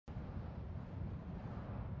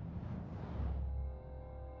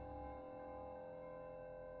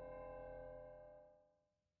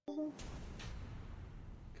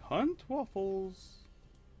Hunt waffles.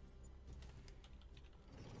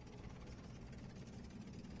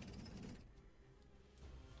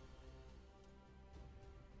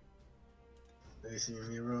 They see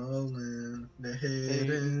me rolling, they're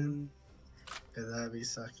hating, cause I be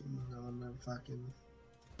sucking on them fucking...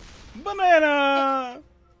 Banana!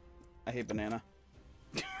 I hate banana.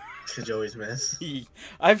 Cause you always miss.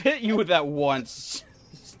 I've hit you with that once.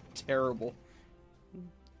 It's terrible.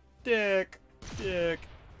 Dick.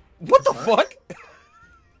 What the fuck?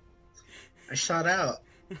 I shot out.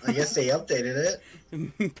 I guess they updated it.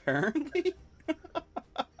 Apparently.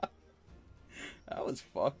 That was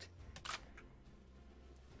fucked.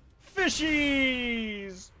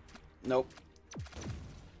 Fishies! Nope.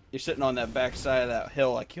 You're sitting on that back side of that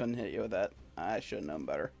hill. I couldn't hit you with that. I should have known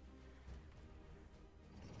better.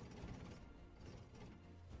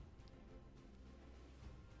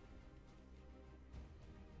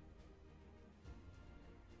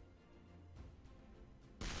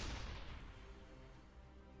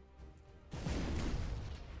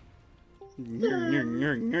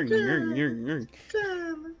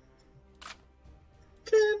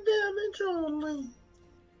 Can damage only.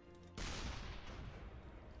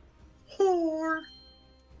 Whore.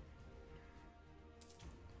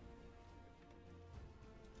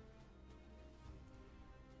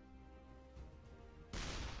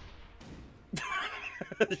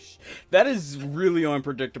 That is really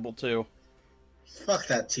unpredictable too. Fuck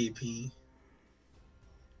that TP.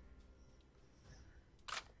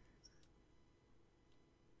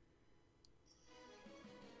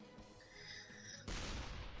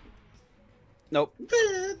 Nope.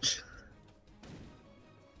 Bitch.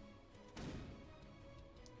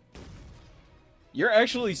 You're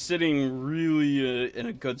actually sitting really in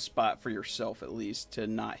a good spot for yourself, at least, to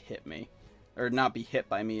not hit me. Or not be hit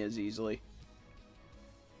by me as easily.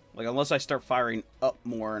 Like, unless I start firing up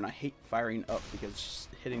more, and I hate firing up because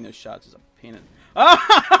hitting those shots is a pain in...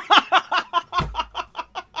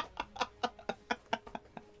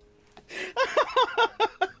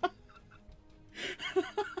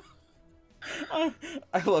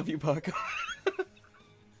 I love you, Paco.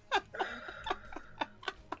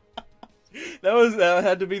 That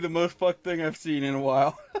had to be the most fucked thing I've seen in a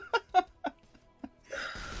while.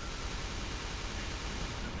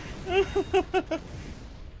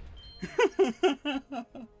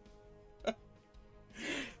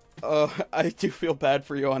 Oh, I do feel bad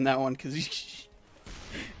for you on that one, because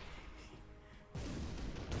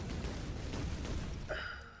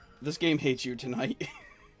this game hates you tonight.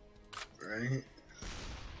 Right?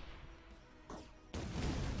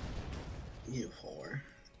 You whore.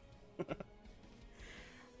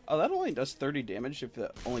 Oh, that only does 30 damage if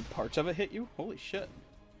the only parts of it hit you? Holy shit.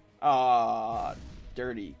 Ah,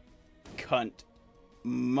 dirty cunt.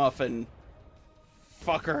 Muffin.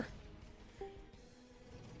 Fucker.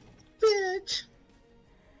 Bitch.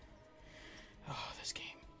 Oh, this game.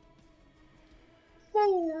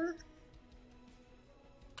 Whore.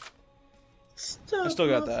 I still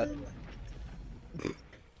got that.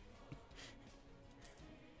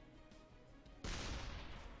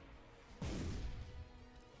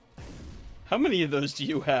 How many of those do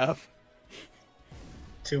you have?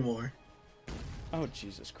 2 more. Oh,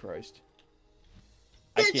 Jesus Christ.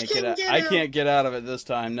 Bitch, I can't get out of it this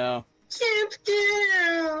time, no. Can't get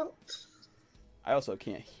out. I also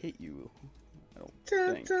can't hit you. I don't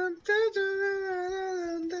Dun, think. dun, dun,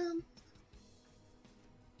 dun, dun, dun.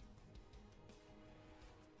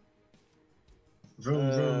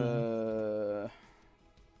 Vroom, vroom.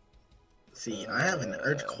 See, I have an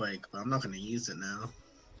earthquake, but I'm not gonna use it now.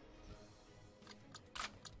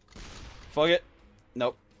 Fuck it.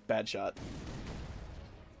 Nope. Bad shot.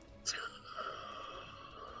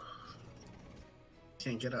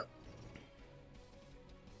 Can't get up.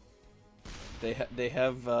 They have they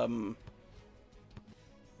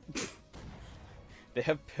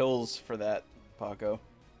have pills for that, Paco.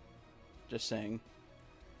 Just saying.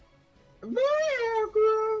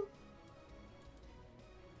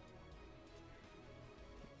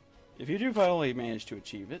 If you do finally manage to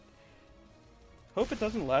achieve it, hope it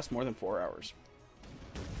doesn't last more than 4 hours.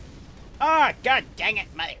 Ah, god dang it,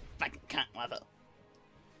 motherfucking cunt mother.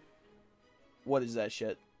 What is that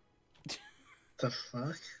shit? The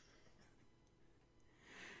fuck?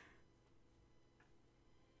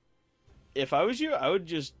 If I was you, I would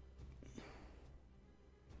just...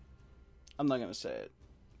 I'm not gonna say it.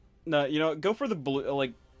 No, you know, go for the blue,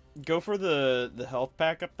 like, go for the health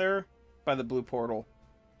pack up there by the blue portal.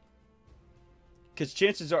 Because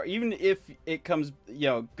chances are, even if it comes, you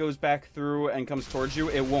know, goes back through and comes towards you,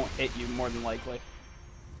 it won't hit you more than likely.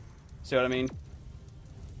 See what I mean?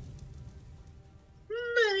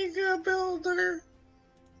 builder.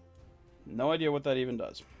 No idea what that even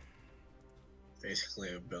does.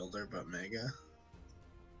 Basically a builder, but mega.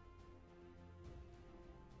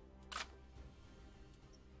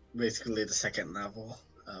 Basically the second level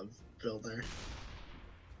of builder.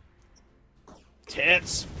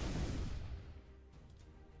 Tits!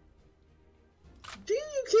 Do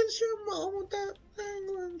you kiss your mom with that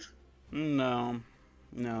language? No.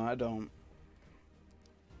 No, I don't.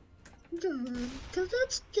 Good, cause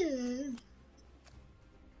that's good.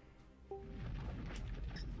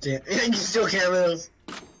 Damn, you still can't move.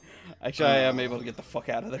 Actually, I am able to get the fuck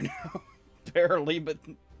out of there now. Barely, but...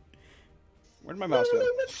 Where'd my mouse go?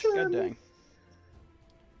 God dang.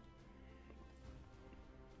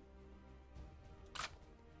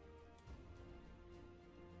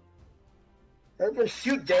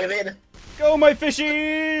 Shoot, David! Go, my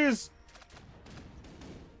fishies!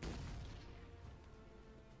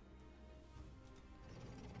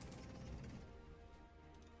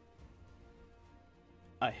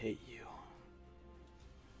 I hate you.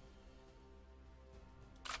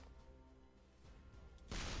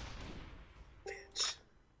 Bitch.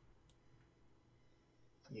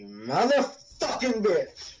 You motherfucking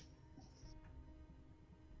bitch!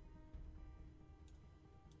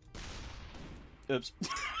 Oops.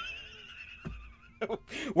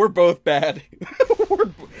 We're both bad.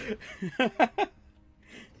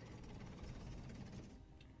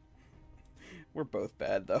 We're both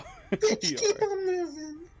bad, though. Bitch, keep on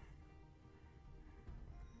moving.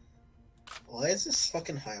 Why is this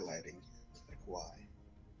fucking highlighting? Like, why?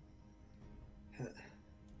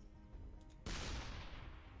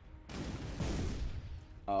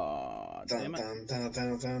 Aw, damn it.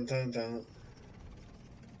 Dun.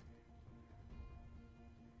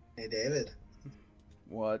 Hey, David.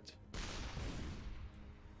 What?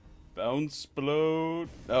 Bounce explode.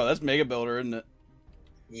 Oh, that's Mega Builder, isn't it?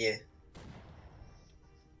 Yeah.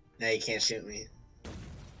 Now you can't shoot me.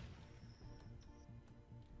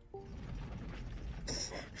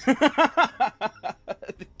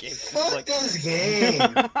 The game Fuck like... this game!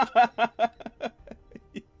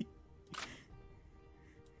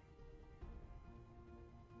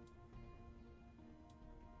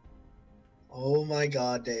 Oh my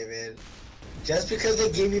god, David. Just because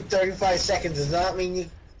they gave you 35 seconds does not mean you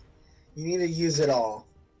need to use it all.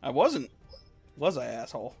 I wasn't. Was I,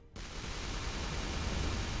 asshole?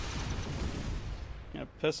 You gonna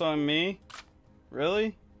piss on me?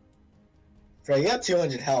 Really? Bro, you have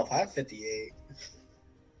 200 health. I have 58.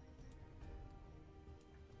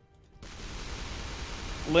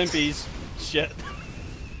 Limpies. Shit.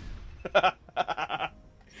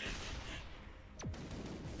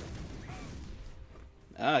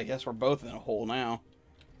 I guess we're both in a hole now.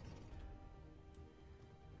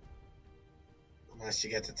 Unless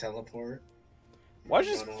you get to teleport. Why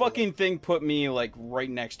does this fucking thing put me, like, right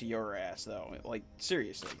next to your ass, though? Like,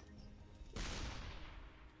 seriously.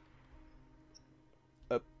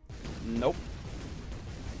 Nope.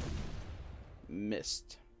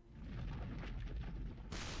 Missed.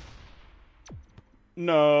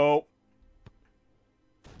 No.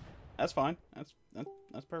 That's fine.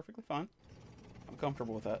 That's perfectly fine. I'm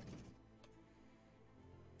comfortable with that.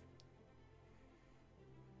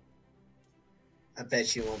 I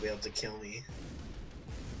bet you won't be able to kill me.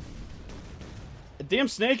 The damn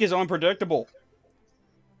snake is unpredictable.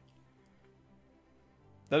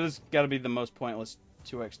 That has got to be the most pointless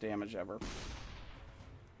 2x damage ever.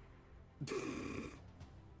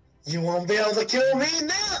 You won't be able to kill me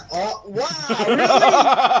now? Oh, wow,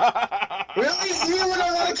 really? Really? Even when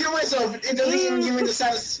I want to kill myself, it doesn't even give me the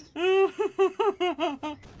status.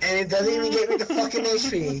 And it doesn't even get me the fucking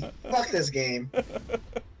HP. Fuck this game.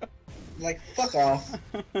 Like, fuck off.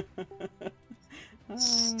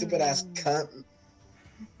 Stupid ass cunt.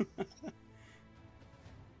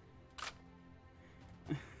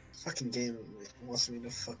 Fucking game wants me to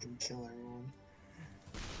fucking kill everyone.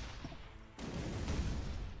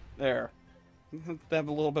 There. That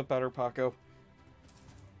a little bit better, Paco.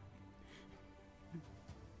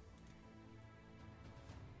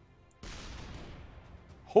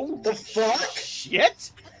 Holy The fuck?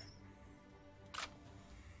 shit!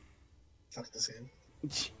 Fuck this game.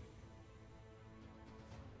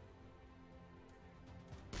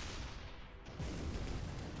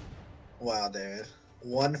 Wow, David.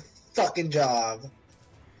 One fucking job.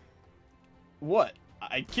 What?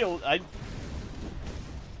 I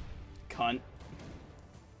cunt.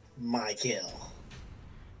 My kill.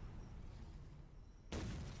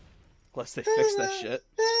 Plus they fixed that shit.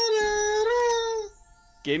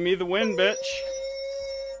 Gave me the win, bitch.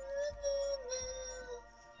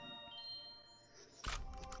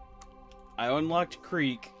 I unlocked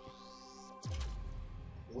Creek.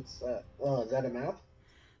 What's that? Oh, is that a map?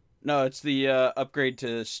 No, it's the upgrade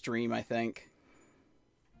to stream, I think.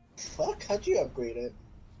 Fuck, how'd you upgrade it?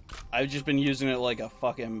 I've just been using it like a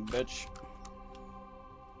fucking bitch.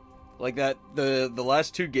 Like that, the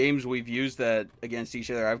last 2 games we've used that against each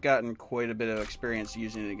other, I've gotten quite a bit of experience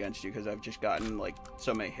using it against you because I've just gotten like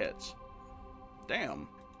so many hits. Damn.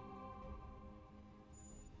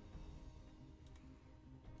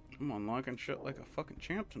 I'm unlocking shit like a fucking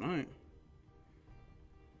champ tonight.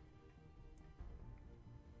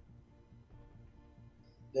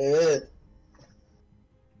 Dude.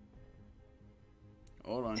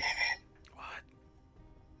 Hold on. Damn it. What?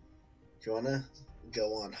 Do you wanna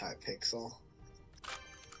go on Hypixel?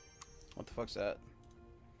 What the fuck's that?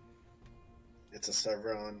 It's a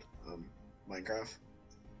server on Minecraft.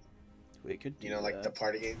 We could do You know, like that. the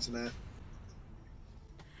party games and that.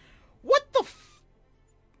 What the f...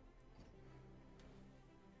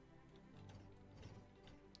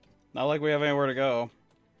 Not like we have anywhere to go.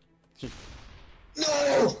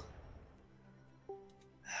 No!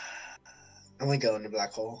 I'm gonna go in the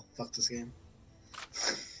black hole. Fuck this game.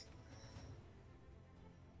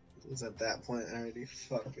 It was at that point I already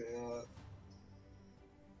fucking up.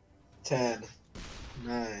 10,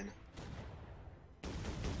 9.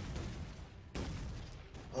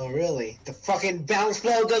 Oh really? The fucking bounce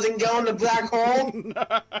flow doesn't go in the black hole?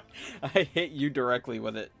 I hit you directly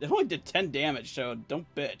with it. It only did 10 damage, so don't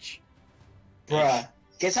bitch. Bruh.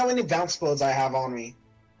 Guess how many bounce flows I have on me?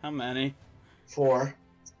 How many? 4.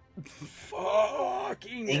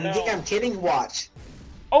 Fucking And you hell. think I'm kidding? Watch.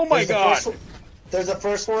 Oh my There's the god! There's the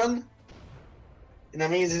first one. And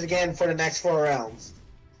I'm gonna use it again for the next 4 rounds.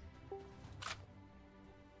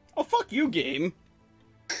 Oh, fuck you, game.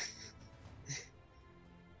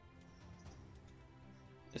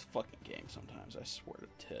 This fucking game sometimes, I swear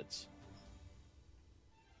to tits.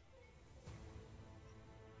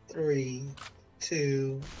 3,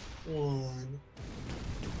 2, 1.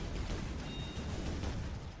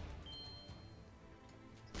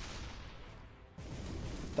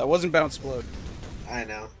 That wasn't bounce explode. I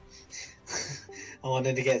know. I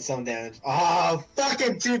wanted to get some damage. Oh,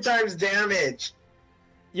 fucking 2 times damage!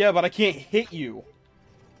 Yeah, but I can't hit you.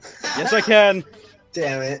 Yes, I can.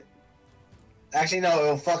 Damn it. Actually, no,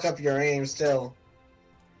 it'll fuck up your aim still.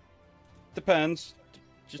 Depends.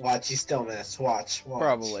 Just Watch, you still miss. Watch.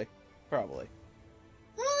 probably.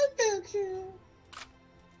 I bet you.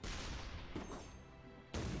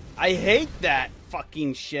 I hate that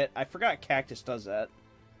fucking shit. I forgot Cactus does that.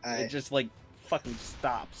 I It just, like, fucking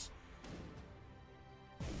stops.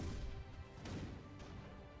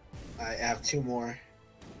 have 2 more.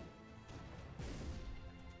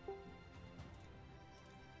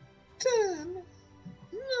 10,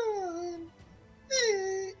 9,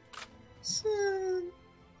 8, 7,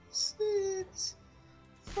 6,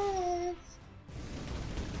 5.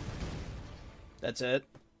 That's it.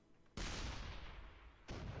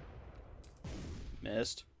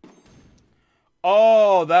 Missed.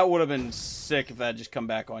 Oh, that would have been sick if that had just come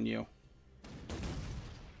back on you.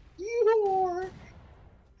 You whore.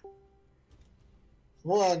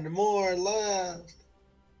 1 more left.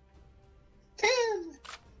 10,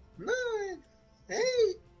 9, 8,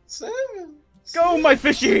 7. Go, my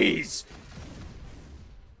fishies!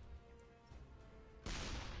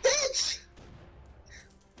 Bitch!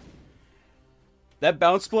 That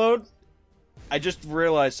bounce explode, I just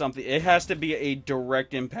realized something. It has to be a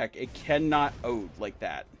direct impact. It cannot ode like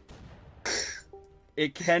that.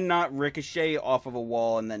 It cannot ricochet off of a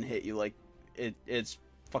wall and then hit you. Like, it's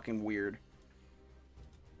fucking weird.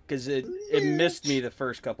 Because it missed me the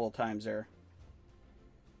first couple of times there.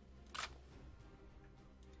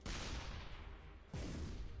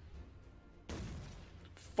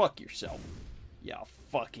 Fuck yourself. You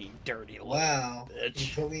fucking dirty little Wow.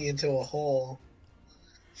 bitch. You put me into a hole.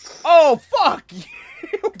 Oh, fuck you,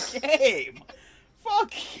 game!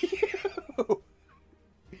 Fuck you!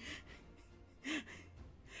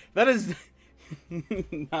 That is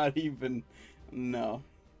not even... No.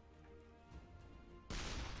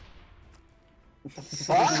 The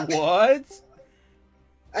fuck? What?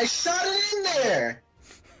 I shot it in there!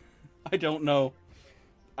 I don't know.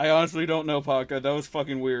 I honestly don't know, Paca. That was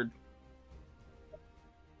fucking weird.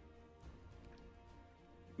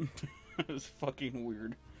 That was fucking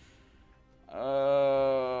weird.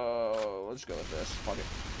 Let's go with this. Fuck it.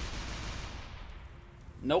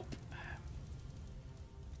 Nope.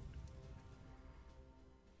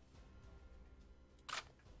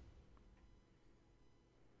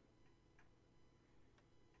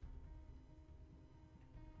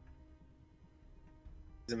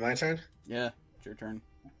 Is it my turn? Yeah, it's your turn.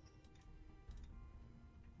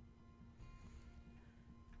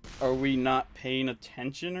 Are we not paying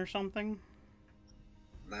attention or something?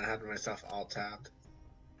 I had myself all tabbed.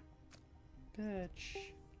 Bitch.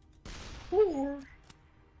 Or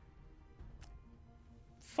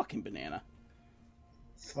Fucking banana.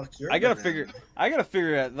 fuck your I gotta banana.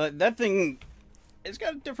 figure out that thing. It's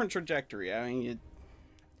got a different trajectory. I mean,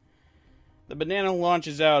 the banana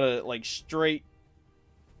launches out at like straight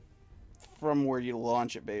from where you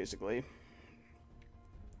launch it, basically.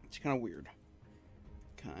 It's kind of weird.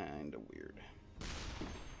 Kind of weird.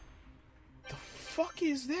 The fuck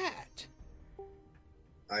is that?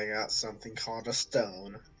 I got something called a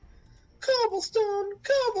stone. Cobblestone,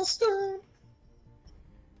 cobblestone.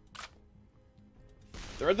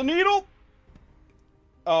 Thread the needle.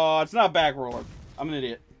 Oh, it's not a back roller. I'm an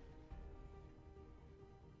idiot.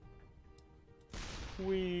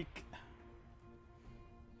 Weak.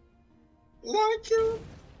 Like your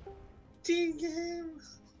D game.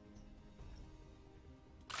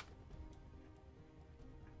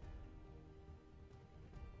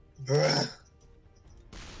 Bruh.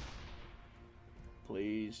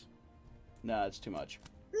 Please. Nah, it's too much.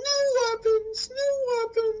 New weapons, new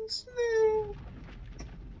weapons, new.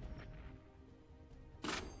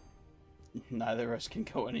 Neither of us can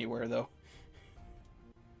go anywhere, though.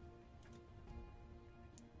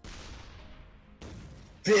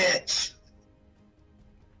 Bitch.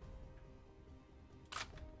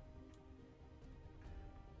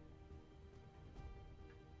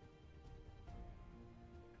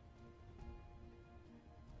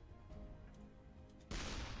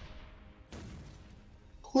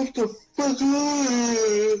 What the fuck?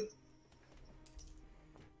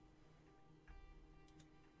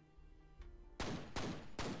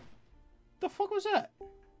 The fuck was that?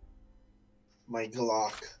 My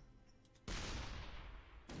Glock.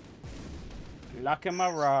 Lucky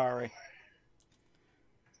Marari.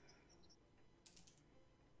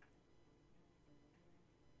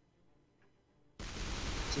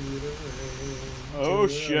 Oh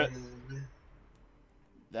shit.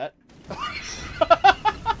 That.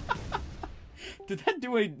 Did that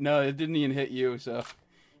do any? No, it didn't even hit you, so.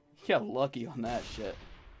 You got lucky on that shit.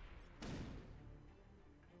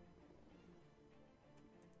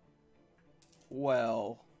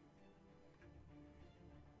 Well.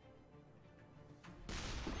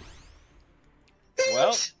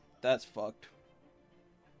 Well, that's fucked.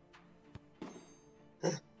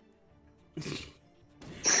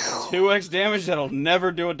 2x damage, that'll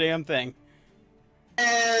never do a damn thing.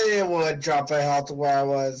 And it would drop my health to where I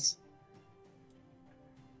was.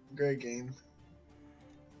 Great game.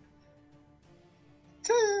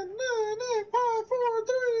 10, 9, 8, 5, 4,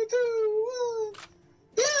 3, 2, 1.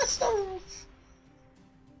 Blast off!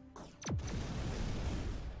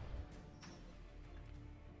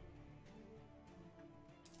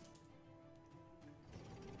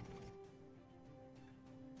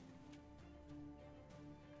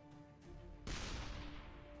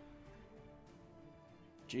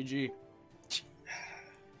 GG.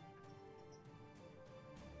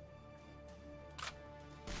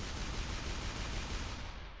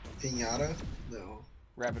 Pinata? No.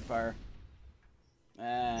 Rapid fire.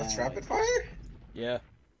 That's rapid fire? Yeah.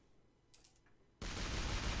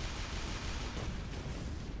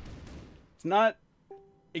 It's not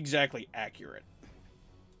exactly accurate.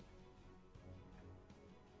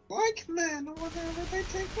 Like men, whenever they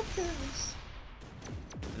take a piss.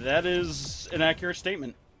 That is an accurate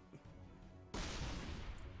statement.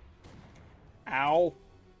 Ow.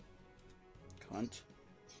 Cunt.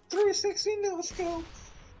 360 no scope.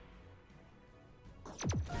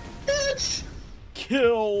 Bitch!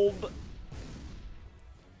 Killed.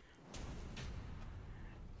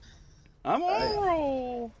 I'm on a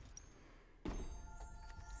roll.